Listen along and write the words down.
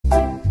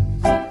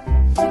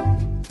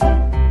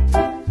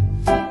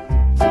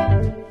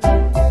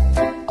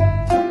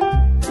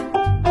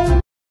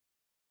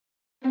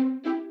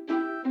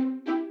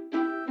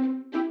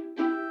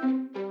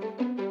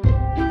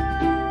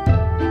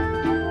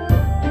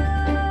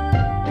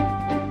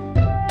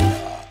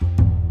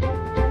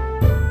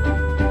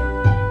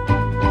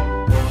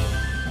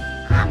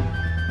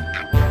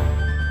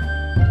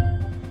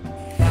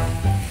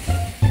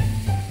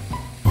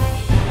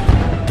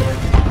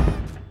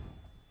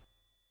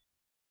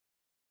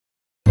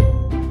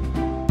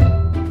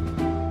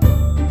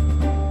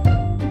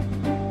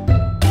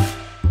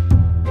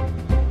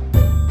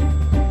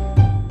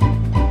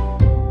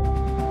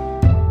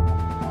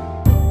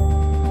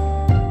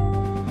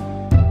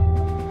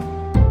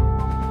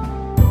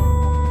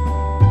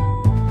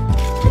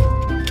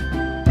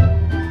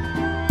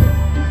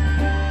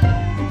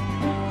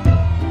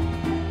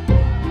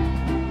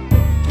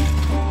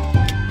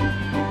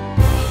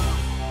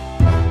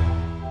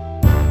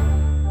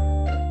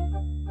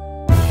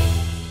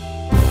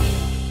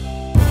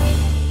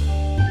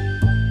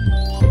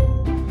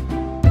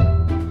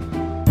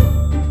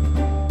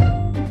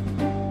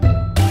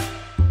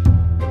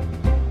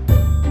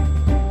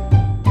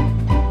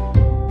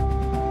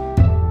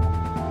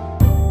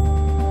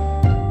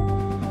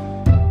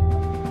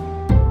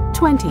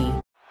20.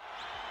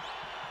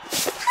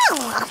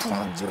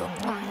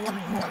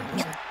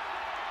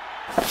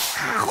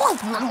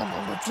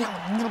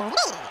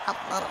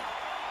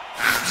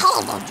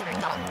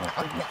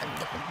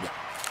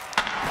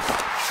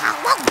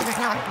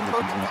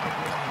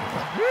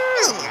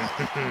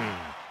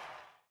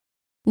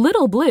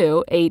 Little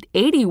Blue ate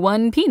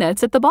 81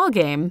 peanuts at the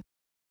ballgame.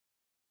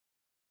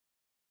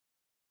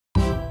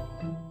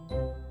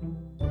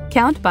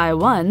 Count by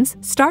ones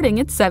starting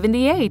at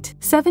 78.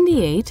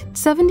 78,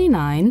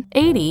 79,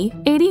 80,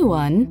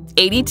 81,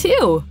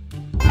 82.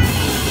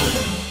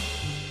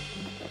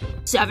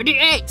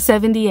 78.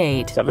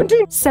 78.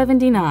 17.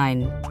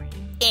 79.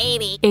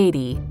 80.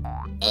 80.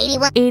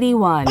 81.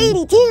 81.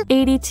 82.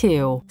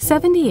 82.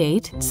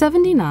 78.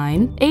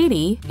 79.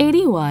 80.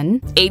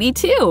 81.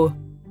 82.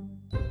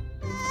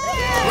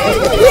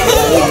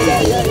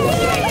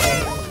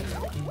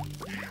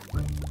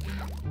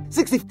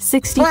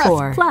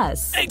 64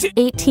 plus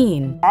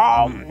 18.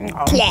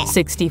 Plus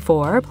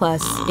 64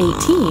 plus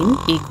 18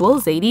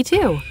 equals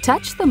 82.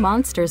 Touch the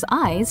monster's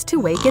eyes to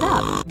wake it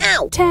up.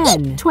 Ow.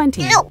 10,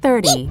 20, Ow.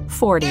 30,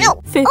 40,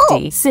 Ow. 50,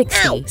 Oh.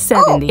 60, Ow.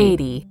 70,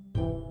 80,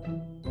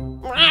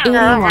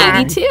 81,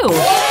 82.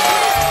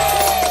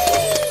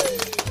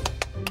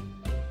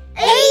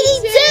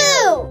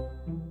 82.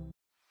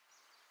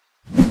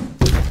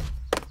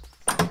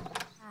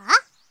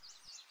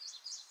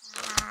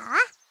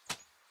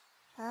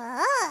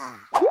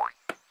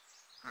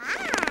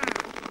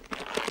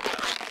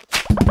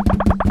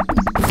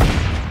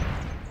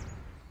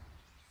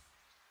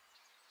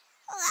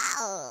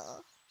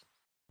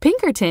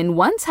 Pinkerton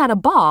once had a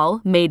ball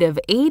made of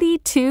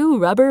 82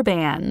 rubber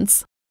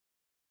bands.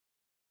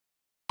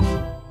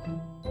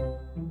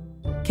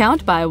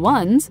 Count by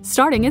ones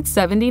starting at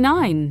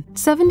 79.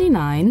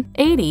 79,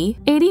 80,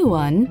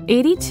 81,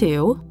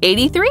 82,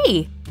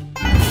 83.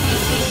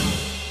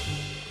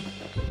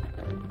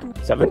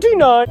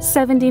 79.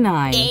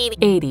 79, 80.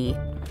 80,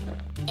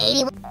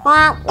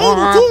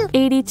 81.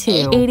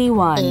 82,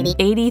 81,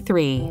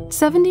 83,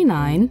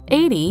 79,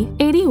 80,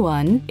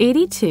 81,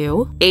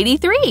 82,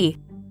 83.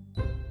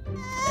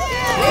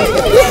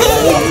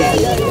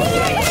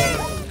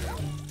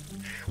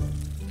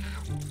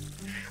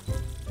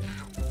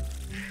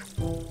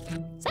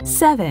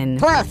 7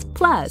 plus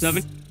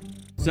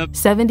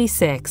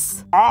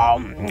 76.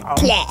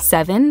 Plus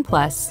 7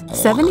 plus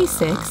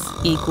 76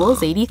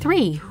 equals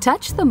 83.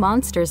 Touch the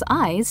monster's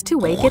eyes to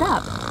wake it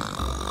up.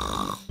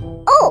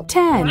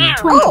 10,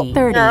 20,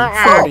 30,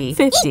 40,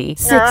 50,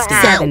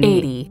 67,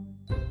 80,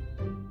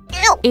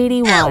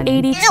 81,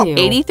 82,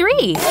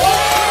 83.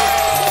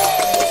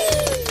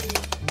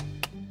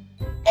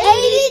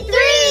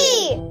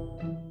 83.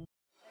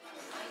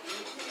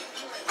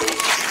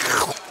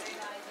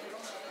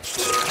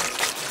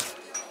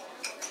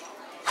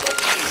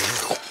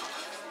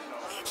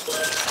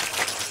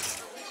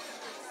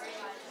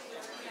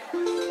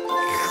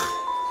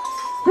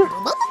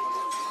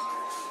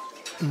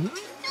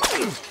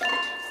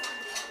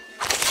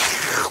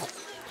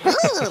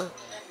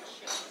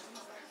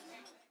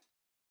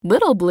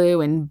 Little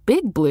Blue and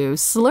Big Blue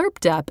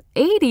slurped up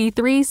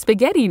 83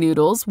 spaghetti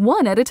noodles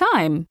one at a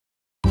time.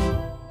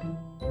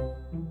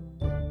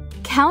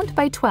 Count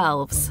by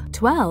 12s.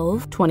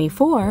 12,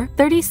 24,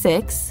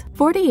 36,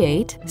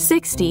 48,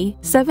 60,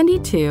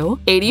 72,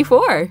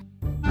 84.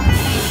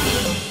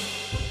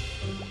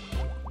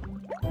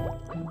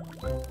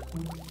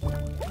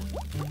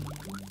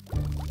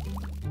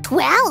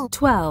 12.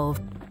 12,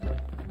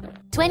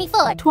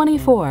 24.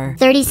 24,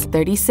 30.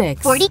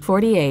 36, 40.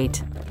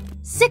 48,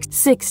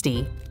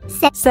 60,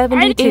 72.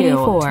 72,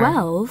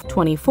 12,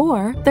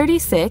 24,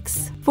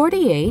 36,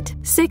 48,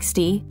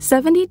 60,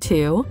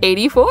 72,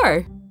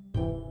 84.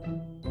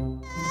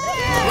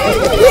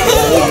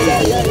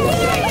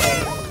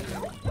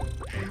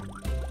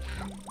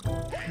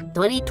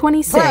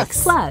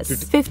 26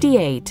 plus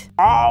 58.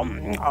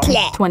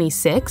 Plus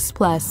 26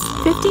 plus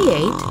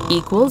 58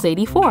 equals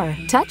 84.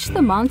 Touch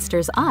the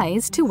monster's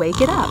eyes to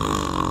wake it up.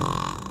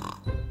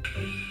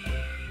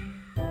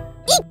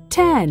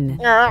 10,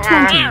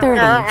 20,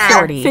 30,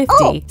 40,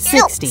 50,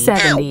 60,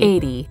 70,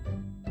 80,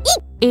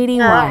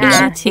 81,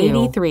 82,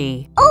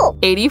 83,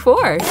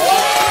 84.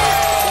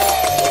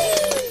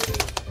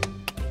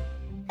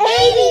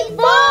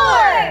 84.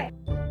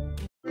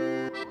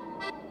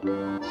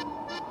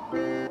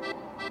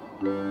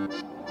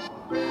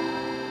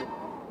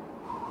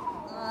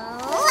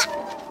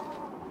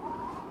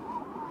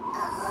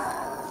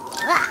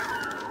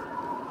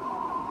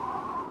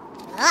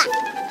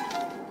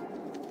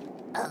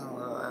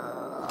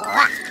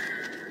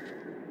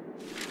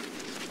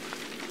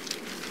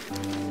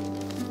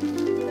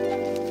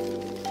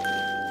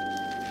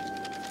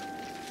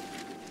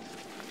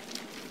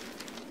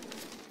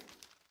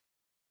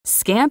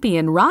 Scampy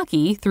and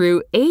Rocky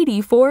threw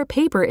 84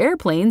 paper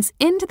airplanes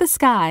into the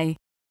sky.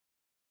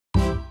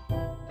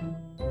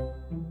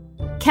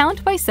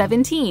 Count by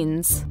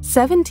 17s.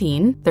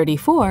 17,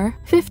 34,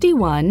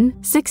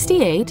 51,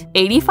 68,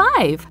 85.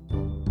 85.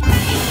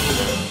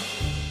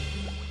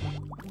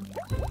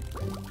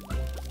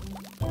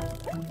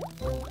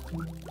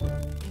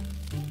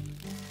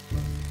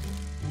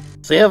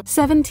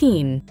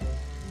 17.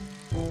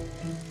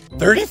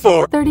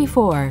 34.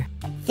 34.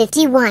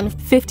 51.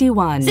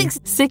 51.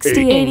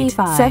 60.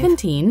 85.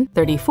 17.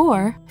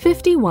 34.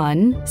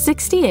 51.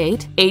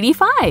 68.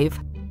 85.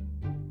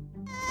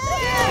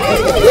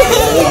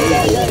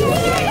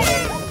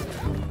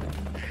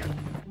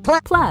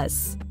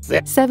 Plus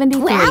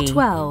 73.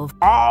 12.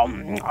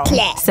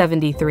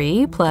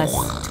 73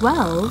 plus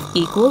 12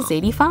 equals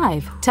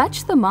 85.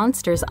 Touch the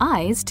monster's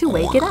eyes to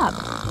wake it up.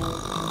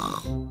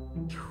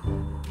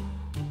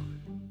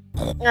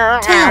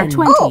 10,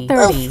 20,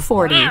 30,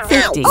 40,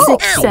 50,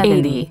 60,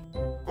 70,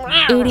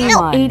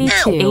 81,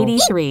 82,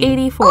 83,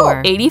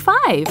 84,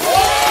 85.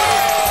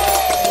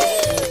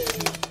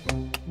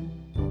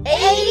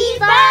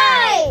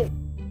 85!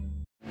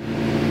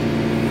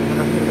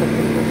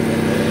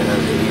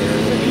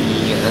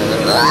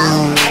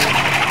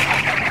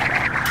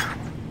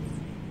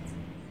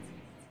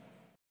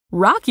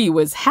 Rocky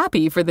was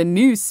happy for the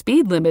new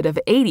speed limit of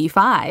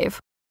 85.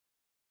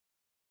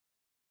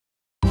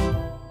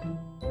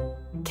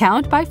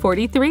 Count by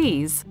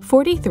 43s.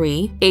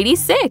 43,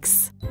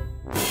 86.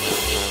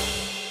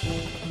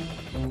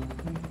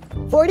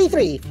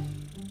 43.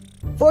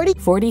 40.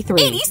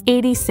 43,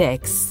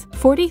 86.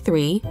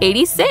 43,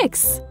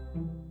 86.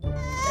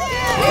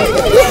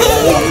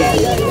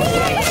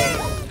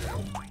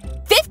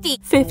 50.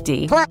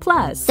 50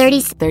 plus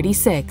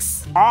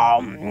 36.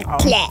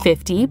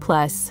 50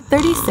 plus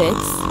 36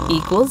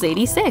 equals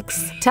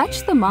 86.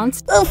 Touch the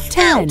monster.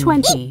 10,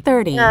 20,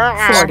 30,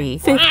 40,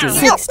 50,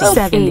 60,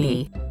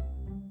 70,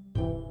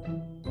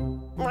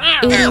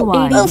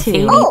 81, 82,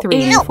 83,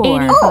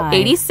 84, 85,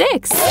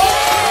 86.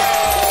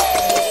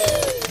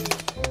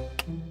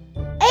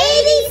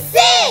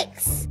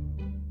 86!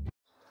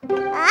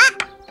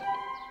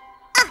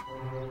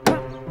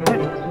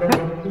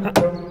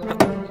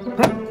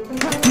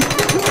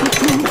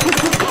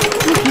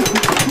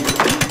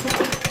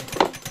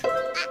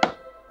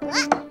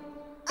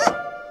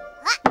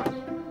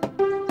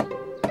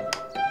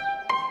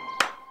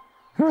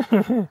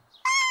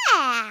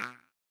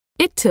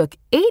 It took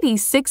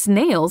 86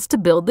 nails to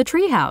build the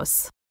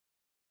treehouse.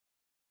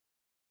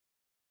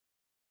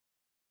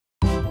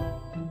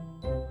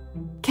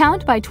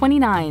 Count by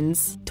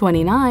 29s.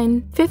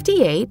 29,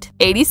 58,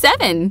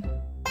 87.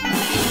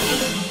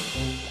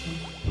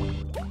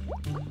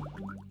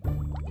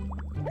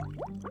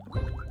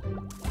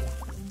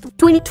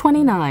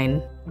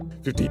 29,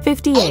 50.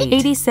 58,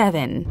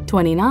 87,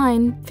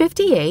 29,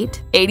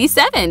 58,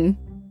 87.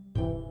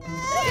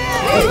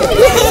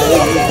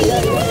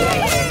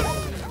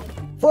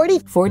 40.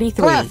 43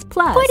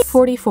 plus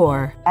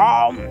 44.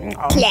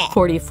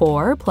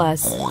 44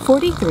 plus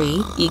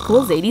 43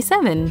 equals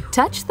 87.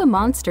 Touch the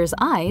monster's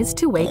eyes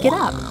to wake it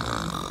up.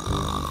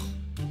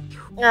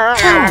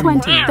 10,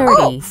 20,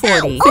 30,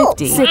 40,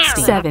 50,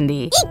 60,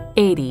 70,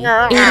 80,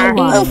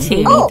 81,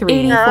 83,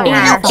 84,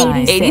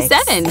 85,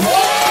 87.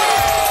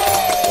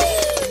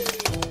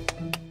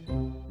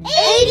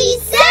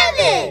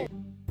 87!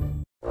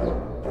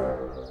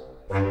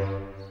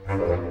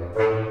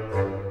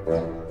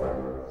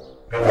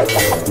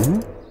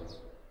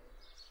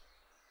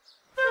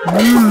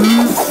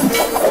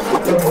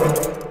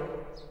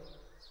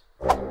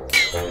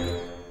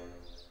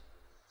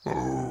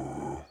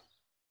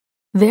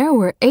 There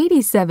were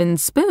 87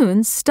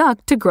 spoons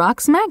stuck to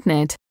Grok's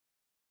magnet.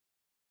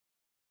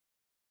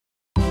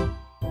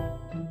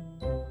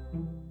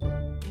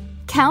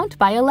 Count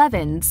by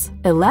 11s.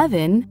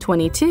 11,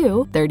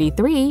 22,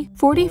 33,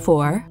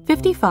 44,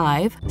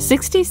 55,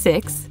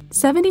 66,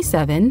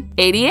 77,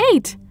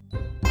 88.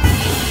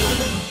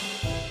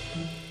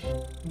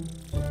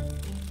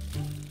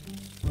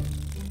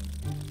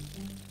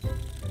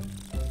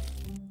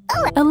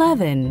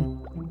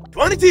 11,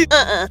 22.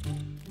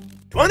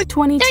 20.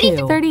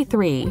 22,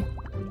 33,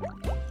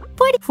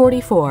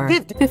 44,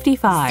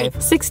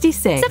 55,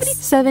 66,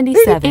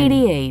 77,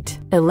 88,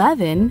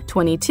 11,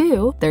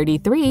 22,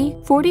 33,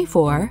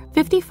 44,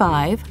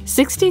 55,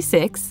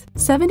 66,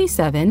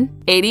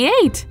 77,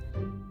 88.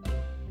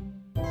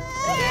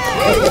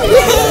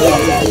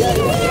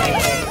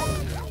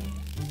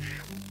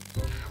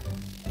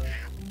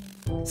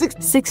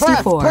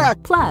 64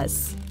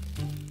 plus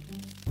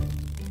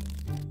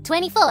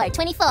 24.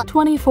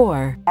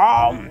 24.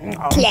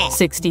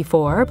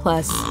 64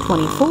 plus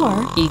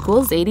 24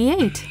 equals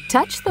 88.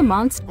 Touch the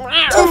monster.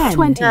 10,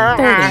 20,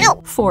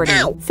 30, 40,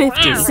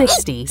 50,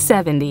 60,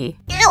 70,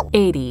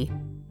 80,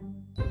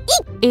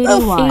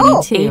 81,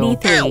 82,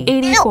 83,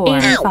 84,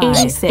 85,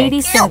 86,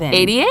 87,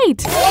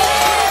 88.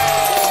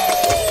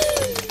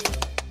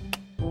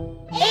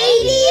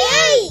 88!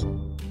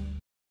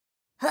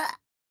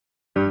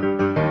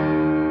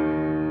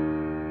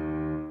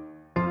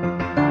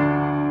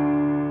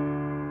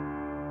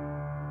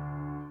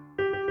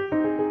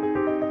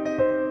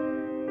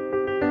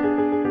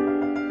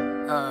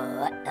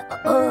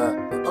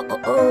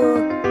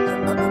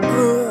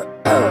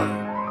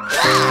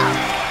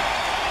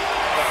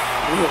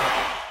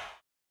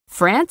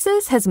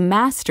 Francis has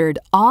mastered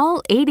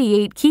all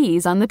 88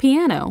 keys on the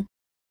piano.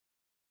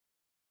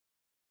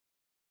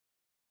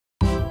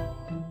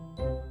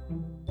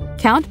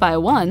 Count by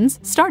ones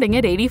starting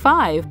at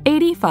 85.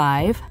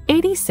 85,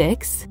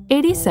 86,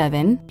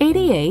 87,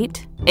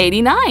 88,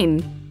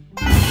 89.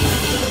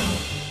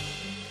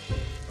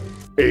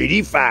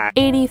 85.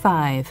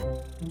 85,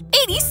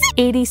 86,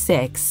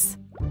 86.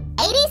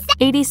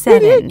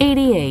 87,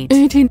 88,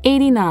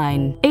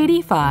 89,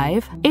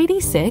 85,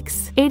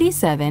 86,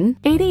 87,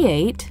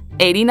 88,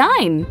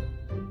 89.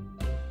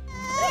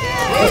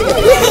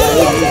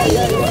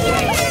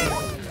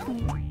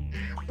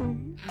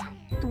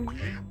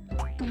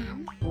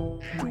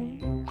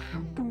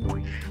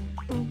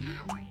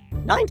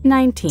 Nine.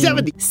 19,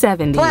 70.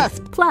 70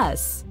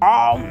 Plus.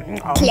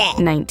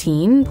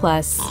 19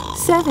 plus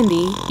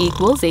 70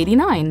 equals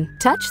 89.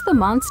 Touch the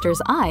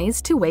monster's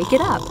eyes to wake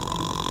it up.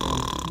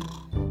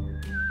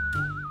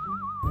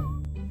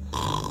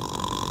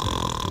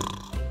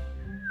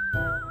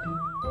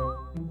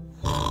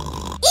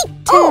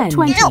 Oh,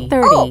 20,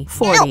 30,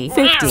 40,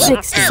 50,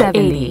 60,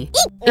 70,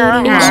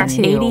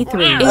 81,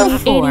 83,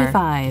 84,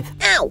 85,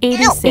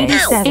 86,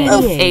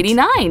 87,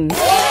 89. 89.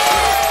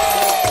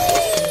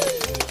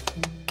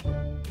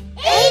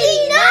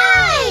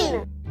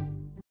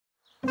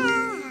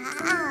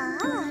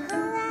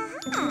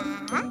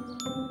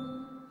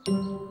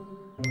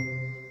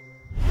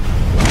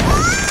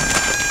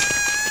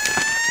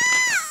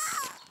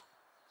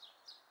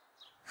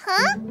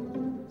 Huh?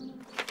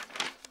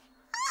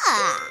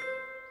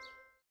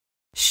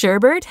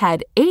 Sherbert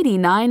had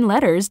 89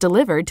 letters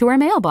delivered to her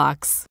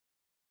mailbox.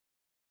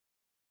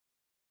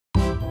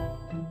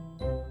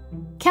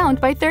 Count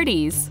by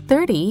 30s.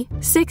 30,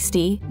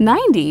 60,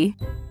 90.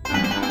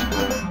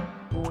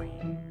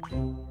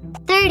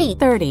 30.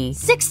 30,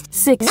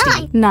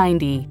 60.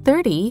 90,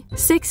 30,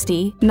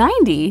 60,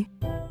 90.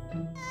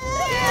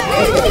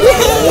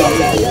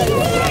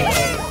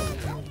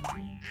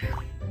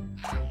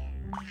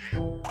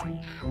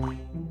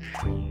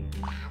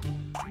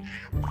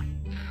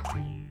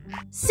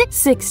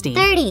 60,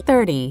 30.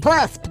 30,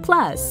 Plus.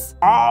 plus,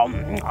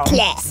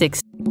 Plus.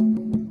 6.